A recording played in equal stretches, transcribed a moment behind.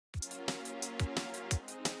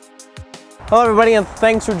Hello everybody, and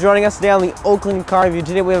thanks for joining us today on the Oakland Car Review.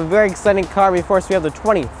 Today we have a very exciting car before us. We have the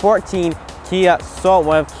 2014 Kia Soul,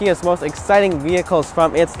 one of Kia's most exciting vehicles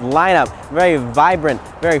from its lineup. Very vibrant,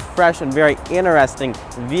 very fresh, and very interesting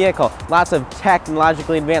vehicle. Lots of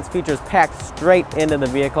technologically advanced features packed straight into the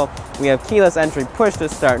vehicle. We have keyless entry, push to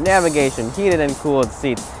start, navigation, heated and cooled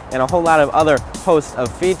seats, and a whole lot of other host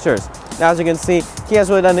of features. Now, as you can see, Kia's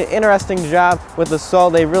really done an interesting job with the Soul.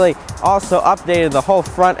 They really also updated the whole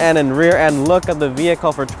front end and rear end look of the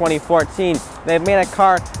vehicle for 2014. They've made a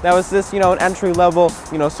car that was this, an entry level,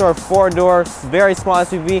 sort of four-door, very small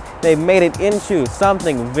SUV. They've made it into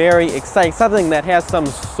something very exciting, something that has some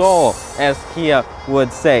soul, as Kia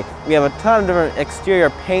would say. We have a ton of different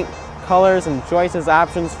exterior paint colors and choices,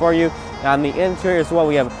 options for you. On the interior as well,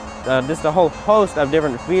 we have just a whole host of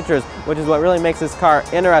different features, which is what really makes this car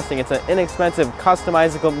interesting. It's an inexpensive,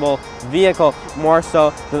 customizable vehicle, more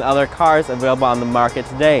so than other cars available on the market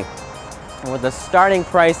today. And with a starting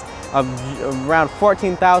price of around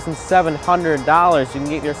 $14,700, you can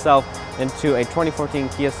get yourself into a 2014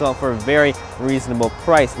 Kia Soul for a very reasonable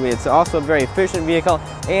price. It's also a very efficient vehicle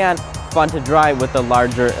and fun to drive with the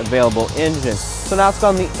larger available engine. So now let's go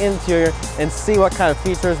on the interior and see what kind of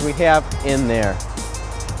features we have in there.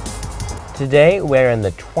 Today we're in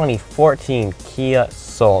the 2014 Kia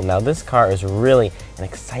Soul. Now this car is really an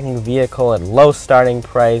exciting vehicle at low starting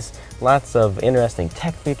price. Lots of interesting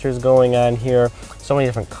tech features going on here. So many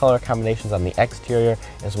different color combinations on the exterior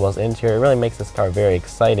as well as interior. It really makes this car very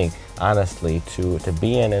exciting, honestly, to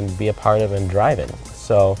be in and be a part of and drive in.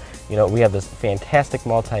 So, we have this fantastic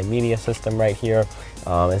multimedia system right here.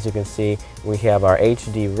 As you can see, we have our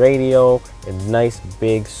HD radio, a nice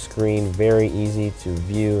big screen, very easy to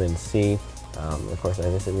view and see. Of course,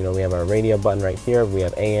 as I said, we have our radio button right here. We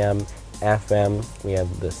have AM, FM, we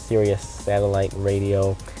have the Sirius satellite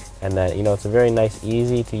radio, and then, it's a very nice,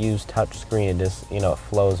 easy to use touch screen. It just, it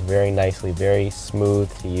flows very nicely, very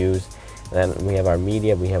smooth to use. Then we have our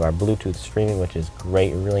media, we have our Bluetooth streaming, which is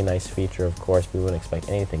great, a really nice feature. Of course, we wouldn't expect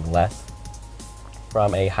anything less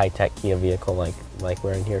from a high-tech Kia vehicle like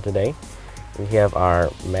we're in here today. We have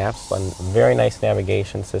our maps button, very nice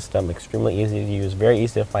navigation system, extremely easy to use, very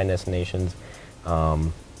easy to find destinations.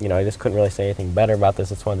 I just couldn't really say anything better about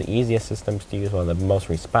this. It's one of the easiest systems to use, one of the most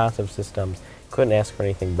responsive systems. Couldn't ask for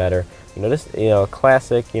anything better. A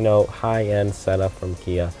classic, high-end setup from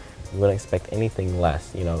Kia. You wouldn't expect anything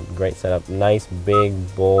less. Great setup, nice, big,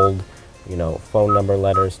 bold, phone number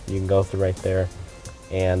letters you can go through right there.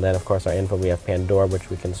 And then, of course, our info, we have Pandora, which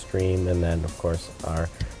we can stream, and then, of course, our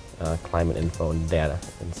climate info and data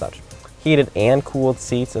and such. Heated and cooled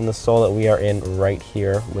seats in the Soul that we are in right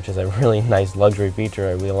here, which is a really nice luxury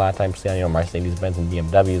feature. We a lot of times see on Mercedes-Benz and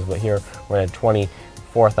BMWs, but here we're in a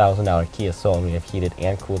 $24,000 Kia Soul, and we have heated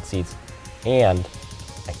and cooled seats and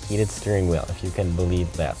a heated steering wheel, if you can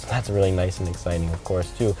believe that. So that's really nice and exciting, of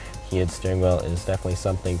course, too. Heated steering wheel is definitely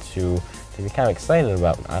something to be kind of excited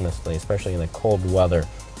about, honestly, especially in the cold weather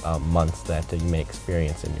months that you may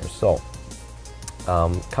experience in your Soul.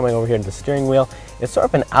 Coming over here to the steering wheel, it's sort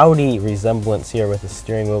of an Audi resemblance here with the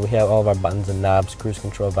steering wheel. We have all of our buttons and knobs, cruise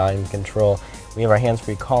control, volume control. We have our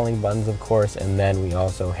hands-free calling buttons, of course, and then we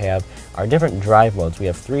also have our different drive modes. We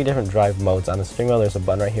have 3 different drive modes. On the steering wheel, there's a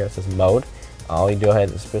button right here that says mode. All you do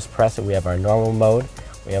ahead is just press it. We have our normal mode,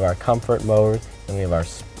 we have our comfort mode, and we have our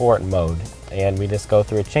sport mode. And we just go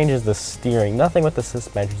through. It changes the steering. Nothing with the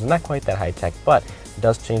suspensions, not quite that high-tech, but it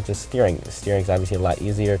does change the steering. The steering is obviously a lot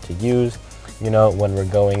easier to use, when we're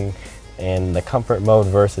going in the comfort mode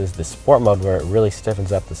versus the sport mode, where it really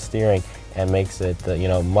stiffens up the steering and makes it,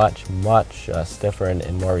 much stiffer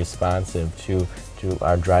and more responsive to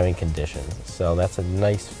our driving conditions. So that's a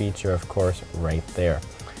nice feature, of course, right there.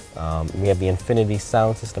 We have the Infinity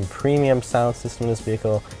sound system, premium sound system in this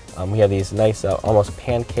vehicle. We have these nice, almost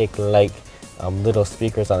pancake-like little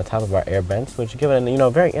speakers on the top of our air vents, which give it a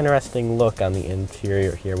very interesting look on the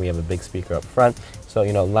interior. Here we have a big speaker up front, so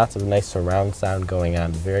lots of nice surround sound going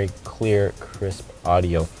on, very clear, crisp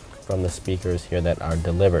audio from the speakers here that are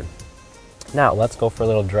delivered. Now let's go for a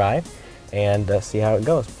little drive and see how it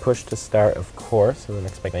goes. Push to start, of course, we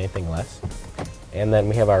wouldn't expect anything less. And then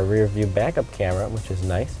we have our rear view backup camera, which is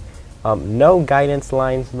nice. No guidance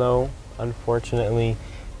lines though, unfortunately.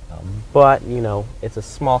 But, it's a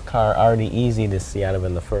small car, already easy to see out of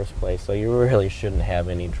in the first place, so you really shouldn't have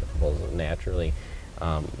any troubles naturally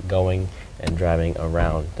going and driving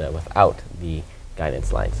around without the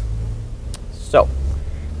guidance lines. So,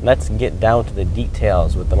 let's get down to the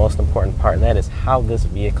details with the most important part, and that is how this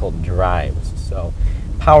vehicle drives. So,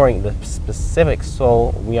 powering the specific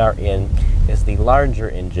Soul we are in is the larger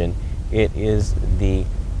engine. It is the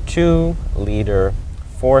 2-liter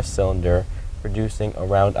 4-cylinder producing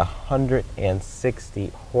around 160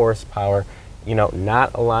 horsepower. You know,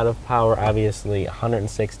 not a lot of power, obviously,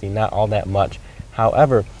 160, not all that much.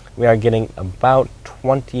 However, we are getting about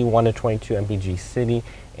 21 to 22 mpg city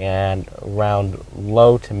and around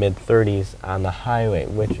low to mid 30s on the highway,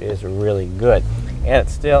 which is really good. And it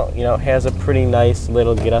still, you know, has a pretty nice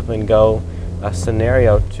little get up and go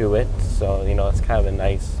scenario to it. So, you know, it's kind of a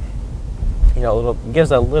nice, you know,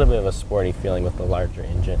 gives a little bit of a sporty feeling with the larger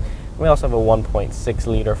engine. We also have a 1.6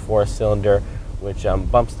 liter 4-cylinder, which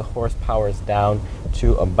bumps the horsepowers down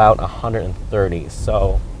to about 130.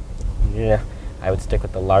 So, yeah, I would stick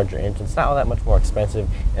with the larger engine. It's not all that much more expensive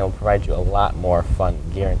and will provide you a lot more fun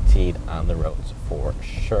guaranteed on the roads for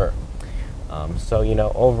sure. So, you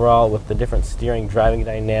know, overall, with the different steering driving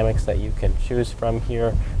dynamics that you can choose from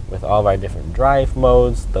here, with all of our different drive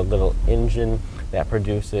modes, the little engine that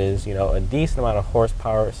produces, you know, a decent amount of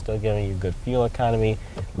horsepower, still giving you good fuel economy.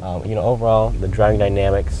 You know, overall, the driving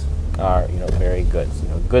dynamics are, you know, very good. So, you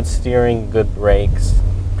know, good steering, good brakes,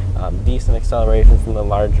 decent acceleration from the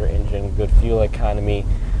larger engine, good fuel economy.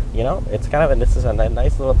 You know, it's kind of this is a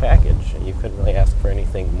nice little package. You couldn't really ask for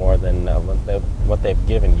anything more than what they've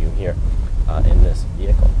given you here in this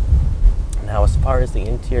vehicle. Now, as far as the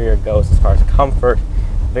interior goes, as far as comfort,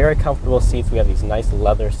 very comfortable seats. We have these nice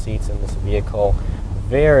leather seats in this vehicle,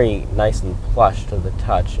 very nice and plush to the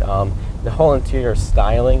touch. The whole interior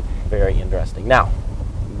styling, very interesting. Now,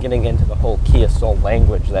 getting into the whole Kia Soul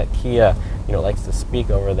language that Kia, you know, likes to speak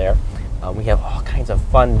over there. We have all kinds of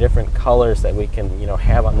fun, different colors that we can, you know,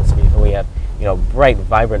 have on this vehicle. We have, you know, bright,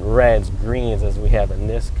 vibrant reds, greens, as we have in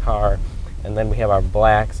this car, and then we have our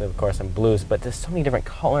blacks, of course, and blues. But there's so many different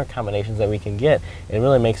color combinations that we can get. It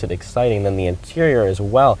really makes it exciting. Then the interior as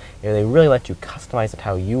well, they really let you customize it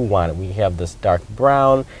how you want it. We have this dark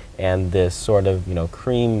brown and this sort of, you know,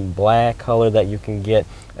 cream black color that you can get.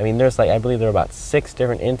 I mean, there's like, I believe there are about 6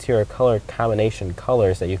 different interior color combination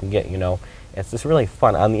colors that you can get, you know. It's just really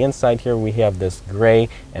fun. On the inside here, we have this gray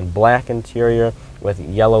and black interior with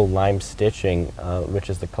yellow lime stitching, which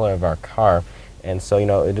is the color of our car. And so, you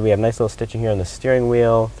know, we have nice little stitching here on the steering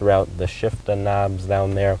wheel, throughout the shift knobs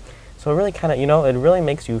down there. So it really kind of, you know, it really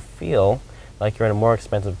makes you feel like you're in a more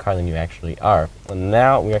expensive car than you actually are. And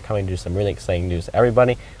now we are coming to do some really exciting news.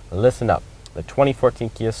 Everybody, listen up. The 2014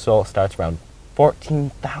 Kia Soul starts around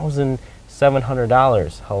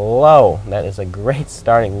 $14,700. Hello, that is a great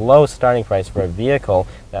low starting price for a vehicle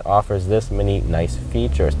that offers this many nice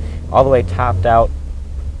features. All the way topped out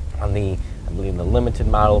on the, I believe, the limited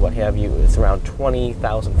model, what have you, it's around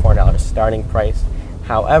 $20,400 starting price.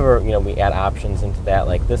 However, you know, we add options into that.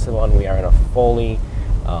 Like this one, we are in a fully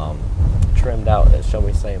trimmed out, shall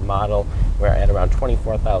we say, model. We're at around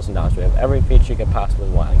 $24,000. We have every feature you could possibly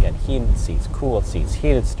want. Again, heated seats, cooled seats,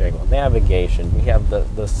 heated steering wheel, navigation. We have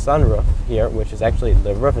the sunroof here, which is actually,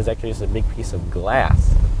 the roof is actually just a big piece of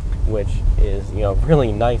glass, which is, you know,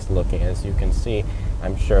 really nice looking, as you can see.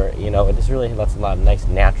 I'm sure, you know, it just really lets a lot of nice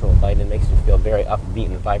natural light and makes you feel very upbeat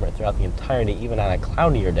and vibrant throughout the entirety, even on a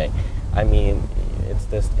cloudier day. I mean,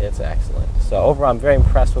 it's excellent. So overall, I'm very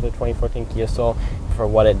impressed with the 2014 Kia Soul for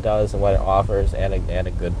what it does and what it offers at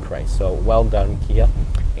a good price. So well done, Kia.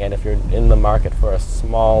 And if you're in the market for a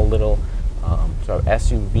small little sort of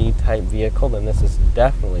SUV type vehicle, then this is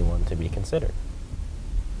definitely one to be considered.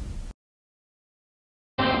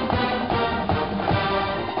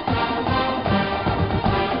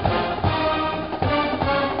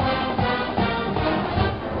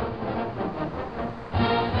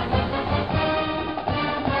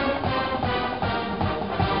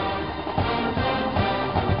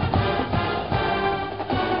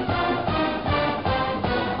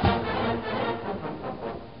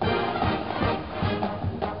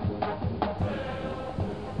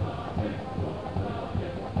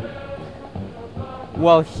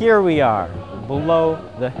 Well, here we are, below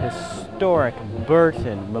the historic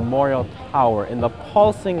Burton Memorial Tower in the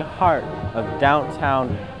pulsing heart of downtown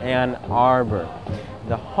Ann Arbor,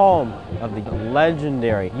 the home of the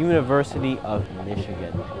legendary University of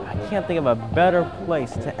Michigan. I can't think of a better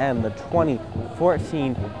place to end the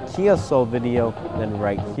 2014 Kia Soul video than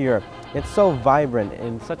right here. It's so vibrant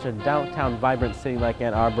in such a downtown vibrant city like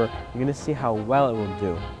Ann Arbor. You're going to see how well it will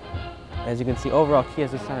do. As you can see, overall, Kia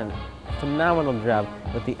has done a phenomenal job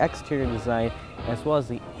with the exterior design as well as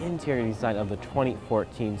the interior design of the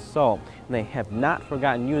 2014 Soul. And they have not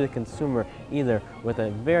forgotten you, the consumer, either, with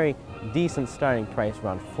a very decent starting price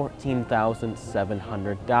around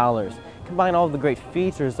 $14,700. Combine all of the great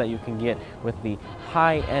features that you can get with the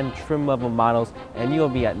high-end trim level models, and you'll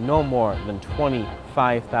be at no more than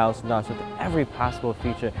 $25,000 with every possible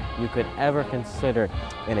feature you could ever consider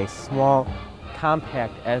in a small,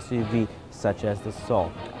 compact SUV such as the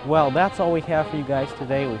Soul. Well, that's all we have for you guys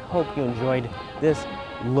today. We hope you enjoyed this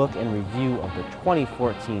look and review of the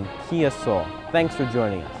 2014 Kia Soul. Thanks for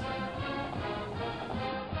joining us.